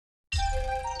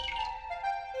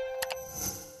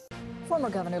Former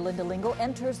Governor Lingle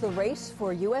enters the race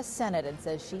for U.S. Senate and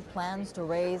says she plans to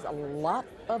raise a lot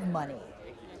of money.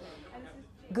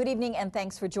 Good evening and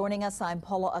thanks for joining us. I'm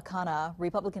Paula Akana.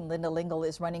 Republican Lingle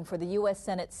is running for the U.S.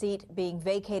 Senate seat being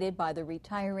vacated by the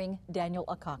retiring Daniel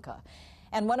Akaka.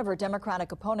 And one of her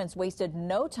Democratic opponents wasted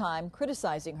no time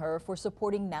criticizing her for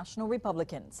supporting national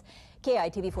Republicans.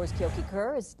 KITV4's Kyoki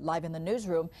Kerr is live in the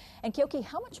newsroom. And Kyoki,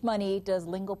 how much money does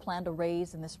Lingle plan to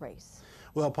raise in this race?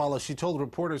 Well, Paula, she told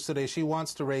reporters today she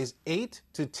wants to raise $8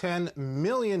 to $10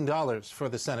 million for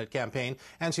the Senate campaign,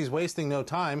 and she's wasting no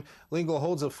time. Lingle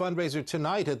holds a fundraiser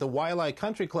tonight at the Waialae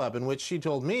Country Club, in which she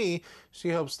told me she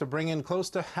hopes to bring in close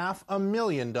to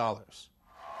 $500,000.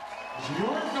 Your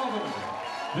governor,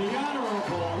 the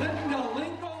Honorable Linda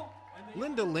Lingle.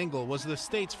 Linda Lingle was the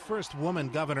state's first woman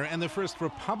governor and the first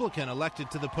Republican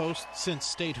elected to the post since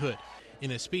statehood. In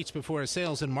a speech before a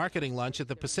sales and marketing lunch at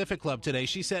the Pacific Club today,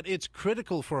 she said it's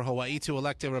critical for Hawaii to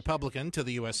elect a Republican to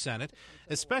the U.S. Senate,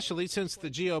 especially since the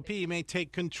GOP may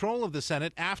take control of the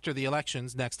Senate after the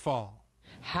elections next fall.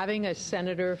 Having a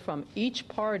senator from each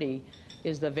party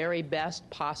is the very best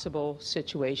possible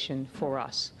situation for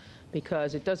us,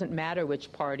 because it doesn't matter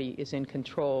which party is in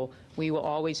control. We will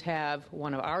always have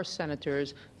one of our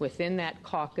senators within that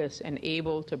caucus and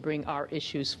able to bring our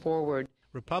issues forward.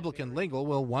 Republican Lingle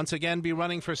will once again be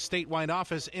running for statewide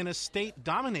office in a state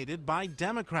dominated by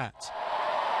Democrats,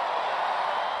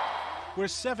 where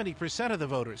 70% of the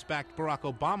voters backed Barack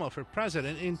Obama for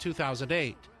president in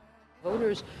 2008.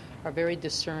 Voters are very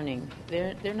discerning.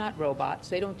 They're not robots.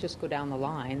 They don't just go down the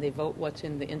line. They vote what's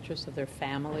in the interest of their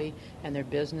family and their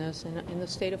business in the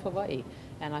state of Hawaii.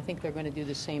 And I think they're going to do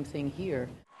the same thing here.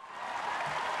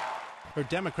 Her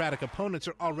Democratic opponents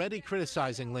are already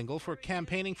criticizing Lingle for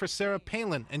campaigning for Sarah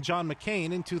Palin and John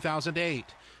McCain in 2008.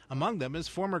 Among them is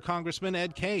former Congressman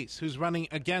Ed Case, who's running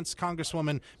against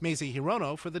Congresswoman Mazie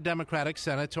Hirono for the Democratic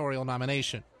senatorial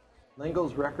nomination.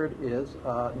 Lingle's record is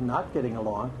not getting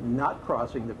along, not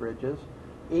crossing the bridges,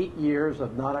 8 years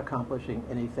of not accomplishing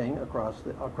anything across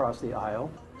the aisle.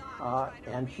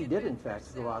 And she did, in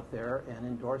fact, go out there and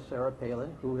endorse Sarah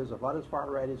Palin, who is about as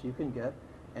far right as you can get.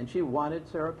 And she wanted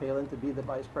Sarah Palin to be the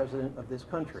vice president of this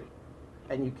country.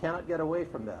 And you cannot get away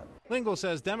from that. Lingle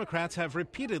says Democrats have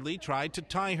repeatedly tried to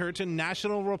tie her to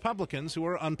national Republicans who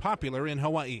are unpopular in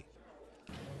Hawaii.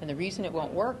 And the reason it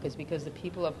won't work is because the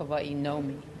people of Hawaii know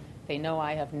me. They know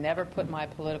I have never put my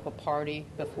political party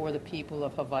before the people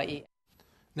of Hawaii.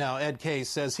 Now, Ed Case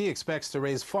says he expects to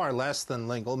raise far less than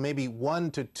Lingle, maybe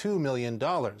 $1 to $2 million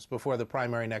before the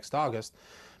primary next August.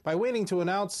 By waiting to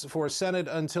announce for Senate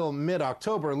until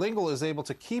mid-October, Lingle is able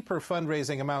to keep her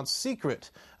fundraising amounts secret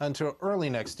until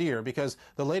early next year, because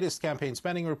the latest campaign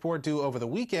spending report due over the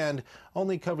weekend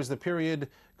only covers the period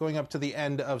going up to the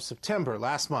end of September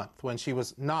last month, when she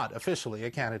was not officially a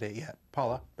candidate yet.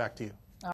 Paula, back to you.